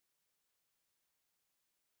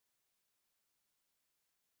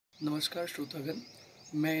नमस्कार श्रोतागण,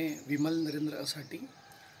 मैं विमल Narendra Asati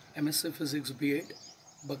MSc physics B.Ed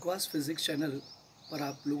बकवास फिज़िक्स चैनल पर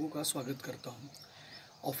आप लोगों का स्वागत करता हूं।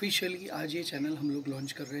 ऑफिशियली आज ये चैनल हम लोग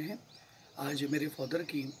लॉन्च कर रहे हैं। आज मेरे फादर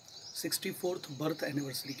की 64th बर्थ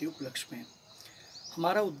एनिवर्सरी के उपलक्ष्य में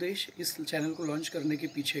हमारा उद्देश्य इस चैनल को लॉन्च करने के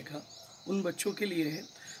पीछे का उन बच्चों के लिए है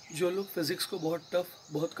जो लोग फिज़िक्स को बहुत टफ,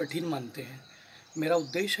 बहुत कठिन मानते हैं। मेरा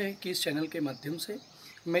उद्देश्य है कि इस चैनल के माध्यम से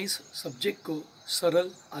मैं इस सब्जेक्ट को सरल,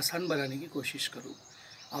 आसान बनाने की कोशिश करूं।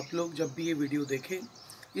 आप लोग जब भी ये वीडियो देखें,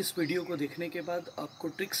 इस वीडियो को देखने के बाद आपको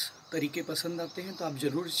ट्रिक्स, तरीके पसंद आते हैं तो आप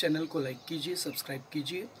ज़रूर इस चैनल को लाइक कीजिए, सब्सक्राइब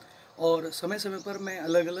कीजिए और समय समय पर मैं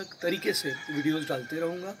अलग अलग तरीके से वीडियोस डालते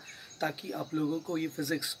रहूँगा ताकि आप लोगों को ये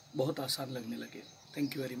फिज़िक्स बहुत आसान लगने लगे।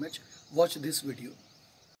 Thank you very much. Watch this video.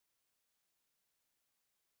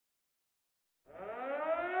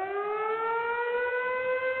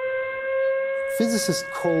 Physicists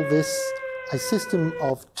call this a system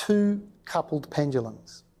of two coupled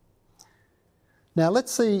pendulums. Now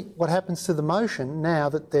let's see what happens to the motion now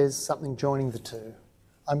that there's something joining the two.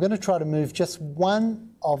 I'm going to try to move just one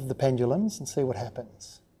of the pendulums and see what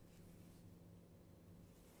happens.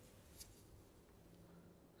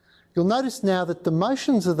 You'll notice now that the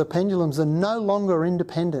motions of the pendulums are no longer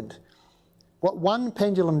independent. What one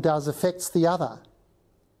pendulum does affects the other.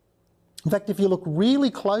 In fact, if you look really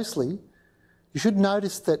closely, you should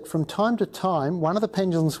notice that from time to time, one of the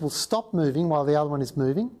pendulums will stop moving while the other one is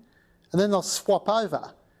moving, and then they'll swap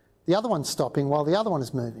over, the other one stopping while the other one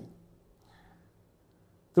is moving.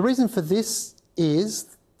 The reason for this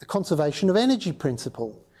is the conservation of energy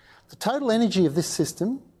principle. The total energy of this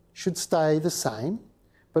system should stay the same,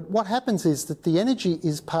 but what happens is that the energy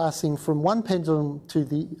is passing from one pendulum to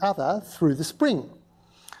the other through the spring.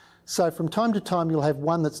 So from time to time you'll have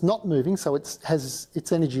one that's not moving, so its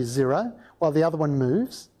energy is zero, while the other one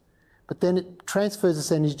moves, but then it transfers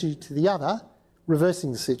its energy to the other,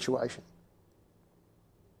 reversing the situation.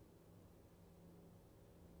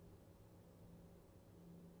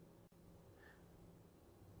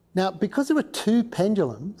 Now, because there are two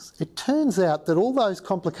pendulums, it turns out that all those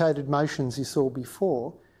complicated motions you saw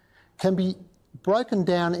before can be broken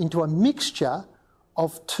down into a mixture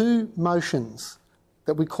of two motions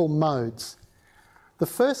that we call modes. The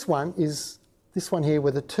first one is this one here,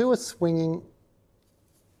 where the two are swinging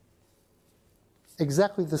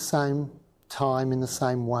exactly the same time in the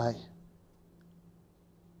same way.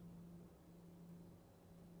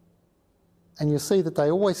 And you'll see that they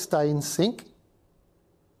always stay in sync.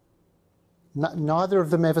 Neither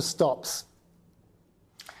of them ever stops.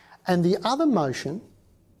 And the other motion,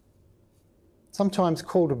 sometimes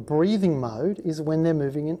called a breathing mode, is when they're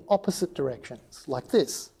moving in opposite directions, like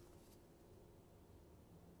this.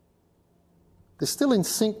 They're still in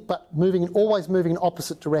sync, but always moving in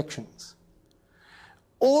opposite directions.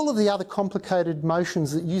 All of the other complicated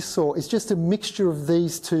motions that you saw is just a mixture of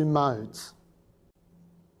these two modes.